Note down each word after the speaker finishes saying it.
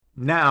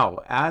Now,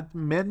 as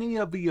many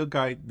of you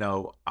guys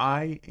know,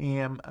 I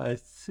am a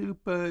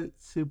super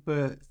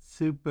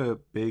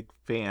big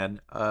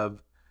fan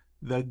of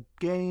the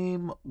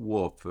game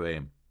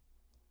Warframe.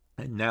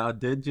 And now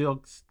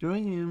Digital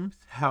Streams,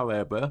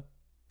 however,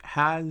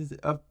 has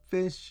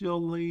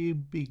officially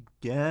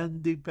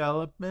begun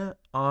development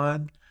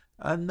on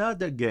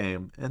another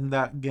game, and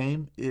that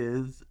game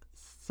is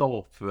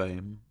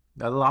Soulframe.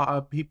 A lot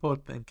of people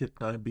think it's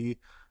going to be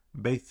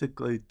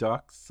basically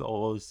Dark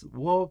Souls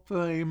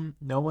Warframe.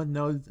 No one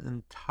knows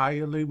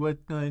entirely what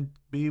it's going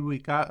to be. We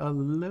got a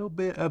little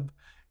bit of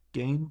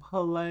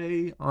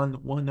gameplay on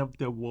one of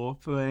the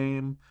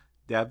Warframe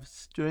dev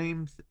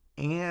streams,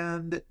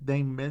 and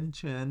they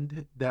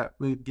mentioned that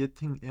we're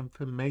getting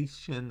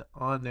information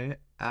on it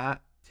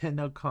at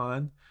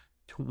TennoCon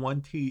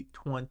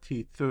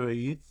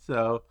 2023.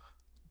 So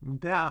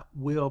that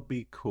will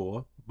be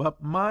cool.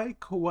 But my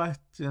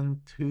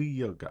question to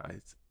you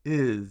guys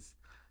is,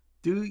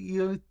 do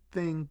you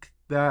think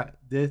that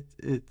this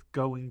is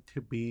going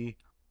to be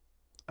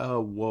a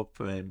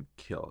Warframe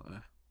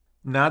killer?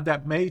 Now,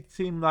 that may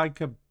seem like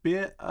a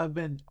bit of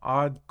an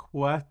odd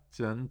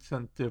question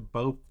since they're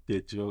both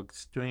digital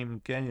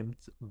extreme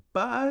games,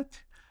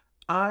 but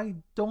I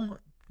don't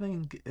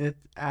think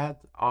it's as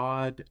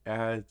odd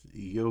as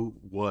you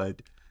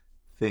would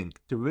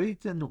think. The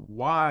reason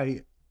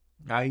why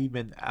I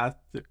even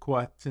asked the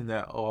question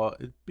at all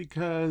is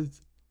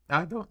because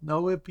I don't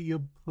know if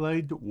you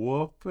played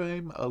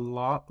Warframe a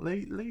lot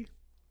lately,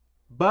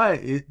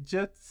 but it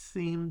just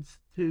seems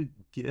to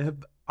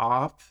give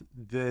off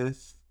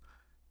this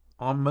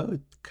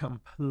almost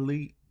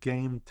complete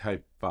game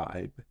type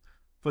vibe.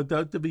 For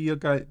those of you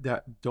guys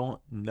that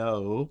don't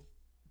know,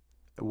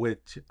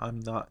 which I'm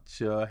not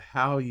sure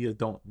how you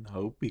don't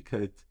know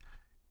because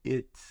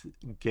it's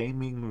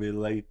gaming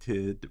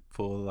related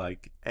for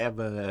like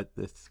ever at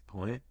this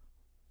point.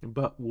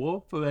 But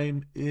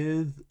Warframe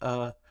is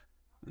a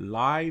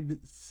live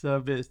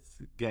service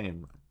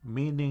game,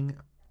 meaning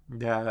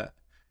that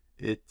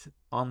it's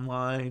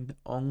online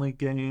only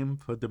game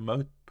for the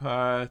most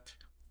part,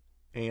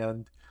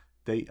 and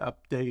they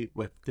update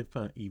with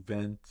different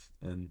events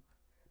and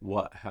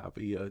what have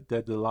you.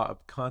 There's a lot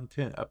of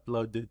content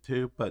uploaded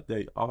too, but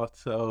they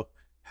also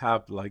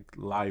have like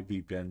live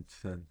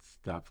events and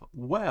stuff.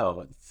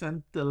 Well,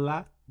 since the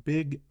last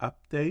big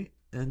update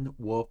in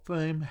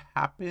Warframe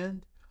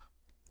happened,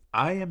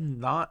 I am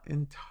not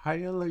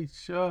entirely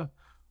sure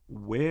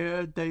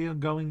where they are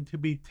going to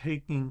be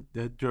taking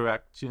the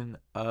direction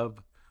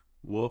of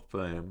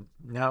Warframe.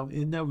 Now,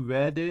 in a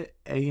Reddit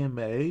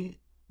AMA,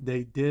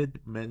 they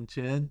did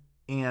mention,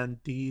 and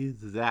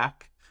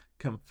Zach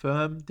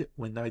confirmed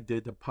when I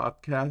did a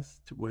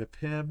podcast with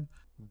him,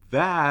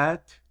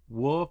 that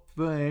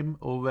Warframe,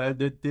 or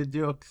rather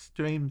Digital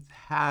Extremes,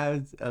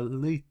 has at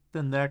least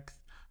the next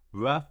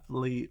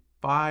roughly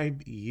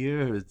 5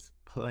 years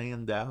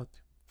planned out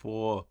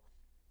for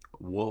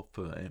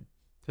Warframe.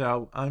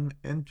 So I'm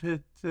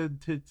interested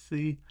to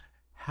see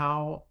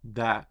how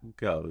that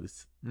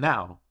goes.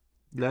 Now,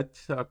 let's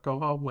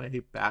circle our way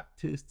back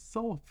to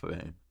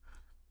Soulframe,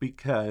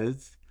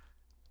 because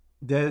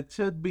there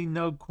should be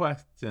no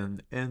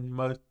question in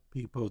most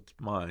people's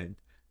mind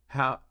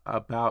how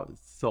about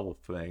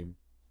Soulframe,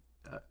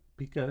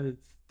 because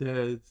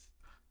there's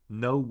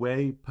no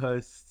way per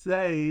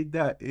se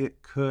that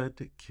it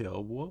could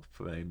kill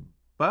Warframe.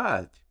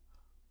 But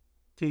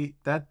see,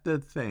 that's the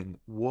thing.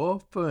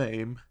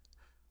 Warframe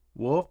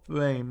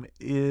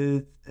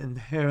is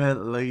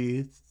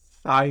inherently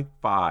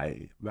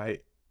sci-fi,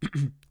 right?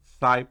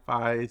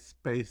 Sci-fi,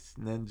 space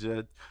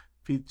ninja,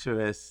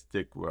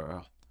 futuristic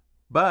world.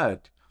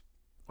 But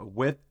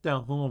with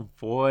the whole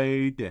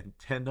Void and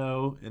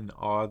Tenno and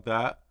all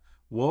that,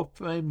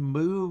 Warframe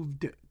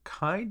moved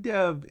kind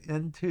of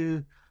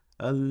into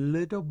a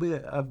little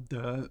bit of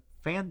the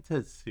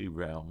fantasy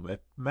realm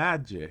with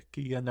magic,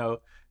 and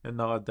all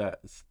that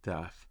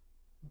stuff.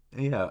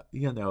 Yeah,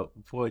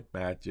 void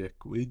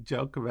magic. We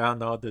joke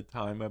around all the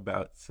time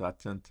about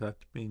such and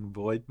such being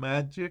void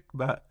magic,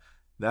 but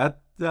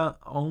that's the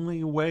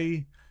only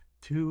way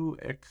to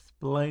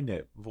explain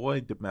it.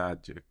 Void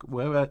magic.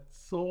 Whereas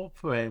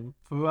Soulframe,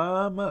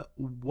 from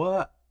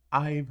what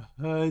I've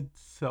heard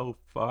so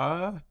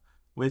far,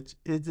 which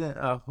isn't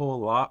a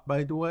whole lot,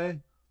 by the way,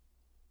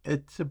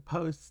 it's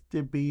supposed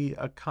to be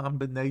a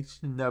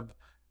combination of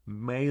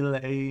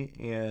melee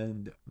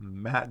and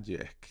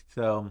magic.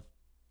 So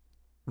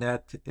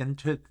that's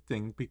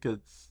interesting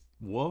because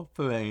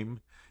Warframe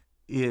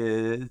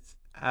is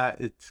at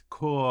its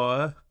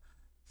core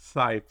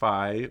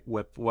sci-fi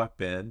with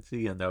weapons.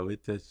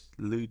 It's a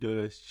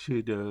looter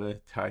shooter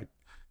type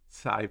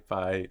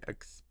sci-fi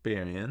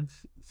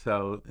experience.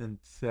 So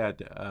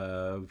instead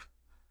of,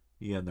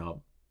 you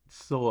know,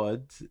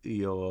 swords,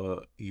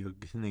 you're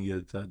gonna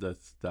use other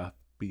stuff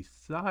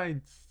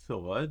besides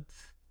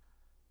swords.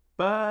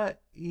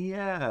 But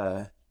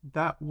yeah,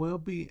 that will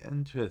be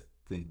interesting.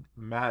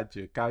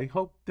 Magic. I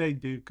hope they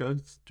do go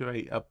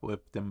straight up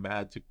with the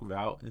magic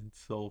route in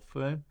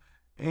Soulframe.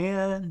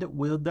 And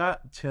will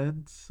that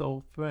turn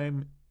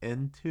Soulframe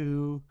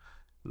into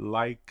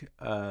like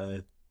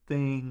a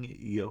thing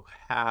you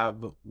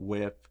have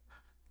with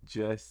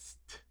just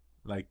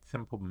like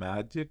simple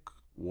magic,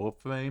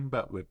 Warframe,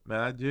 but with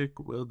magic?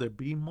 Will there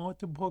be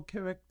multiple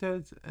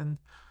characters in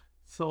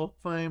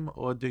Soulframe,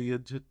 or do you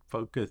just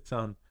focus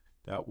on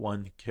that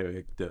one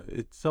character?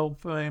 Is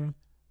Soulframe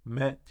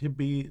meant to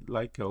be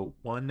like a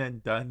one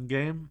and done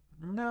game?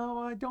 No,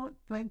 I don't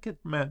think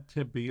it's meant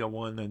to be a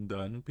one and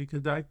done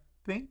because I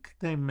think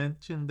they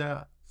mentioned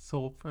that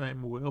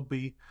Soulframe will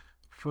be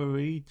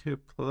free to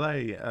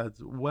play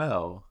as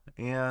well.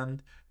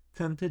 And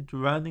since it's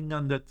running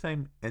on the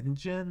same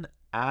engine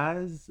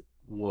as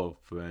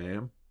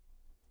Warframe,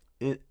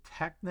 it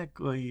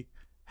technically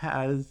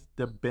has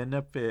the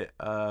benefit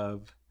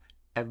of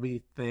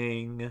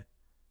everything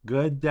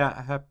good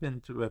that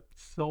happens with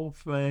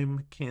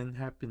Soulframe can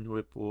happen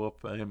with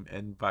Warframe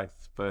and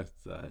vice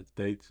versa.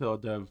 They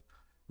sort of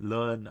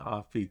learn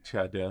off each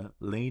other,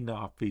 lean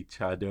off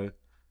each other,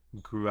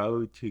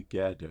 grow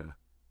together.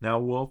 Now,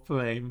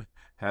 Warframe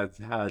has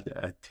had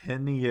a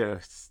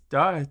 10-year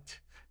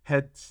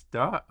head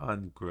start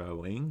on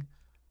growing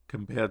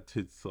compared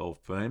to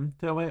Soulframe,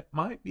 so it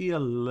might be a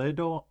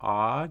little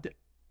odd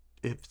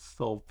if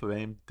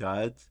Soulframe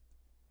does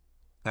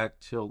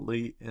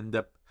actually end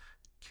up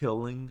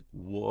killing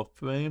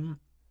Warframe,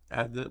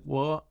 as it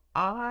will.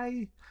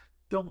 I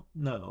don't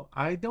know.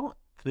 I don't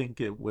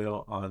think it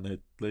will,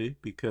 honestly,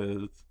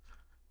 because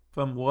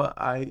from what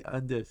I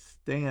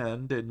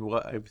understand and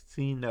what I've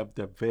seen of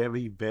the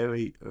very,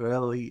 very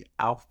early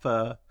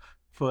alpha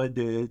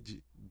footage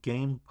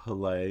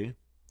gameplay,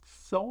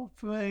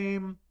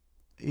 Soulframe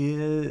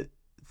it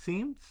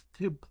seems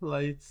to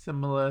play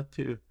similar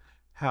to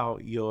how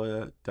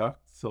your Dark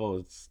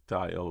Souls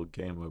style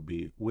game would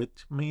be,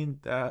 which means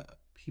that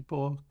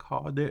people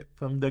called it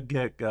from the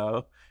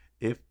get-go,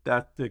 if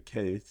that's the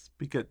case,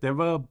 because there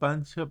were a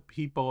bunch of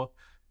people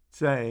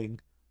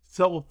saying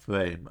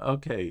Soulframe,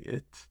 okay,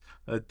 it's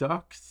a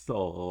Dark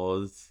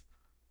Souls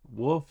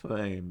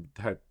Warframe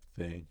type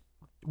thing,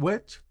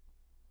 which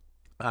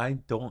I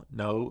don't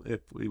know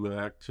if we will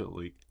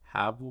actually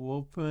have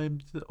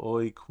Warframes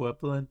or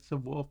equivalents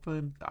of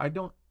Warframes. I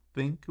don't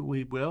think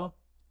we will,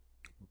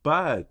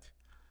 but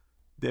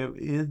there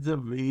is a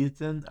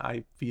reason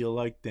I feel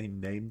like they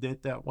named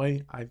it that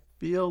way. I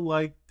feel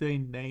like they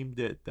named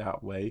it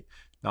that way,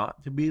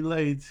 not to be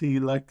lazy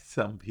like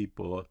some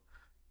people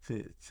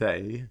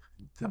say,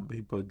 some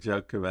people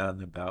joke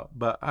around about,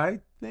 but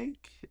I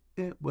think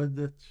it was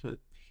a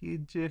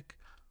strategic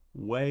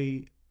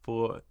way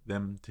for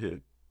them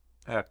to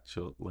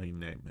actually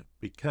name it,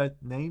 because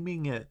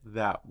naming it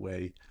that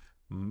way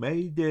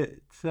made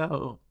it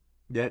so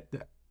that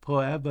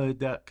forever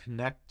that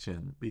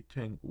connection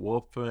between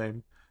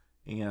Warframe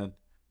and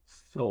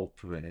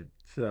Soulframe.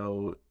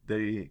 So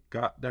they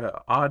got their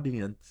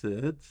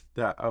audiences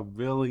that are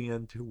really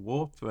into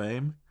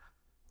Warframe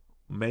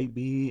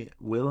maybe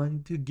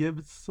willing to give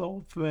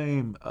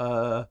Soulframe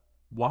a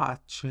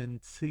watch and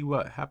see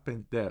what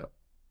happened there.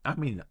 I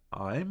mean,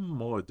 I'm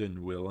more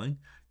than willing.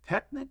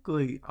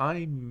 Technically,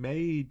 I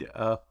made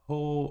a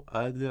whole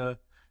other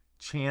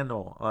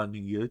channel on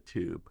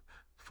YouTube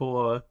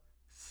for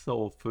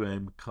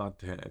Soulframe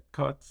content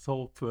called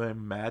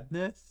Soulframe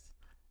Madness,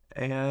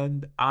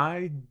 and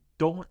I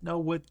don't know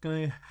what's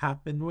going to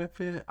happen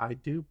with it. I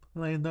do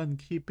plan on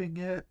keeping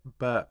it,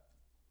 but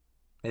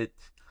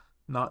it's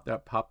not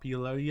that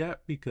popular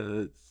yet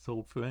because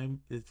Soulframe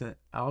isn't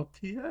out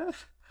yet.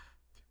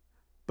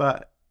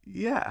 But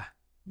yeah,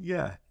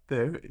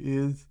 there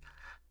is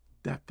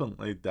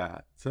definitely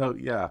that. So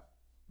yeah,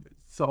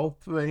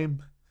 Soulframe,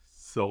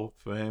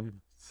 Soulframe.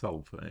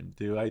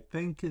 Do I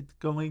think it's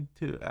going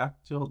to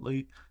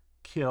actually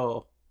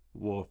kill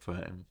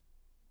Warframe?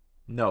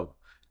 No,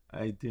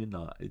 I do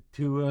not. It's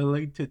too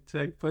early to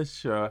say for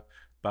sure,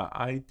 but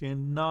I do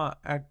not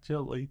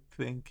actually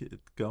think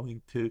it's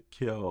going to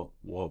kill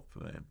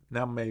Warframe.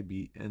 Now,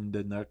 maybe in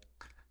the next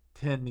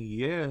 10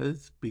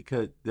 years,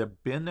 because the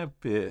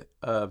benefit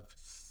of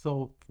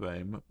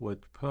Soulframe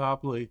would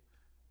probably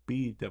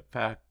be the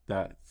fact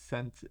that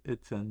since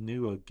it's a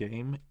newer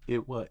game,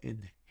 it will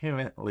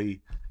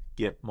inherently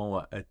get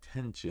more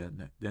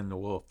attention than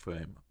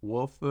Warframe.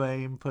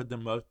 Warframe, for the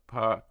most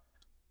part,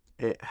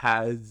 it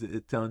has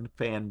its own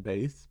fan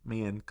base,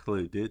 me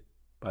included,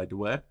 by the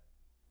way.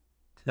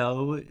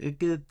 So it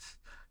gets,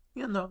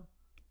 you know,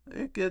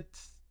 it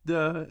gets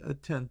the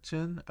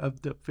attention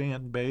of the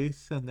fan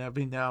base, and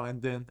every now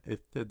and then, if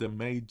there's a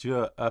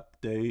major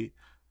update,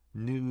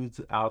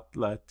 news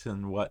outlets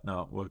and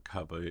whatnot will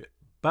cover it.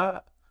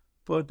 But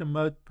for the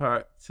most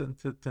part,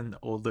 since it's an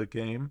older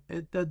game,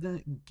 it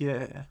doesn't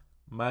get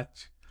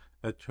much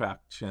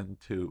attraction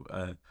to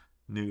a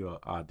newer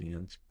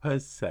audience per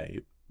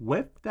se.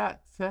 With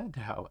that said,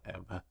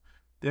 however,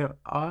 there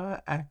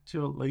are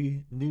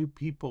actually new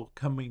people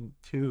coming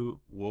to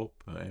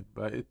Warframe,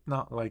 but it's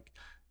not like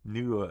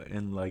newer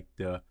in like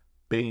the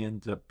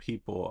bands of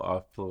people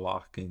are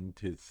flocking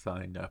to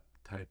sign up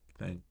type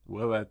thing.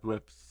 Whereas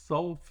with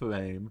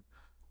Soulframe,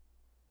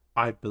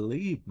 I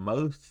believe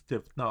most,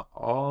 if not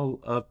all,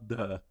 of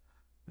the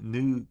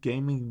new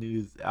gaming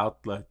news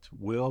outlets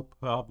will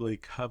probably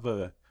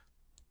cover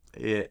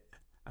it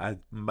as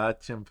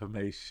much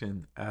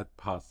information as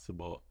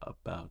possible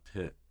about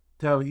it.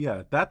 So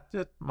yeah, that's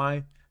just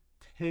my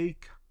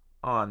take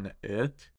on it.